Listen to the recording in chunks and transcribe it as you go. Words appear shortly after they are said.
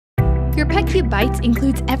Your Petcube Bites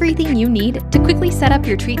includes everything you need to quickly set up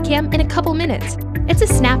your treat cam in a couple minutes. It's a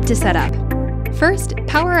snap to set up. First,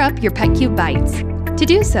 power up your Petcube Bites. To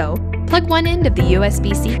do so, plug one end of the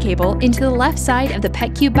USB-C cable into the left side of the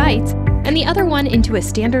Petcube Bites and the other one into a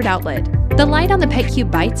standard outlet. The light on the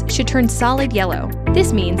Petcube Bites should turn solid yellow.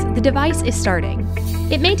 This means the device is starting.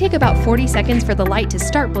 It may take about 40 seconds for the light to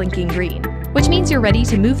start blinking green, which means you're ready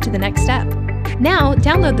to move to the next step. Now,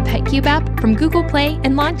 download the Petcube app from Google Play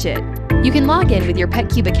and launch it. You can log in with your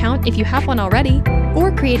Petcube account if you have one already,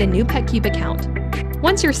 or create a new Petcube account.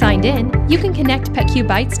 Once you're signed in, you can connect Petcube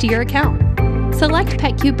Bites to your account. Select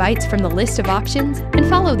Petcube Bites from the list of options and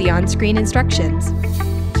follow the on-screen instructions.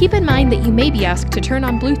 Keep in mind that you may be asked to turn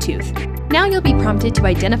on Bluetooth. Now you'll be prompted to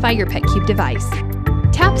identify your Petcube device.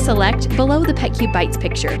 Tap Select below the Petcube Bites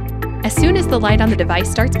picture. As soon as the light on the device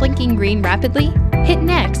starts blinking green rapidly, hit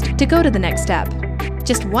Next to go to the next step.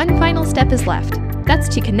 Just one final step is left. That's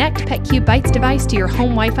to connect Petcube Bites device to your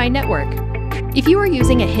home Wi-Fi network. If you are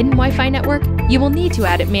using a hidden Wi-Fi network, you will need to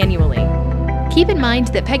add it manually. Keep in mind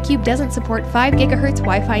that Petcube doesn't support 5 GHz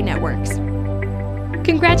Wi-Fi networks.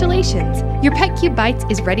 Congratulations! Your Petcube Bites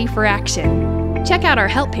is ready for action. Check out our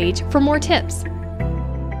help page for more tips.